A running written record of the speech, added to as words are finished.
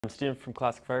I'm Steven from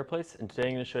Classic Fireplace, and today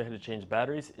I'm going to show you how to change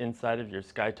batteries inside of your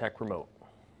Skytech remote.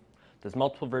 There's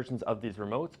multiple versions of these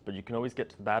remotes, but you can always get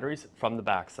to the batteries from the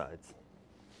back sides.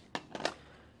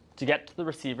 To get to the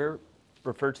receiver,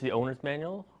 refer to the owner's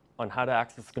manual on how to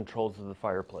access the controls of the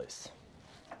fireplace.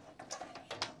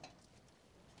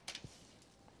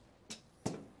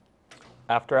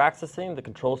 After accessing the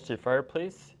controls to your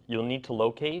fireplace, you'll need to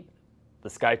locate the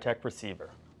Skytech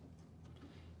receiver.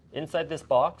 Inside this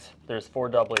box, there's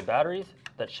 4 AA batteries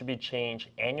that should be changed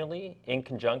annually in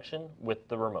conjunction with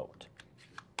the remote.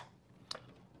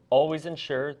 Always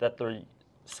ensure that the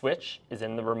switch is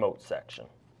in the remote section.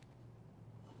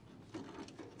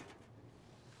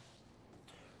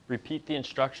 Repeat the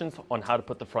instructions on how to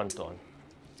put the front on.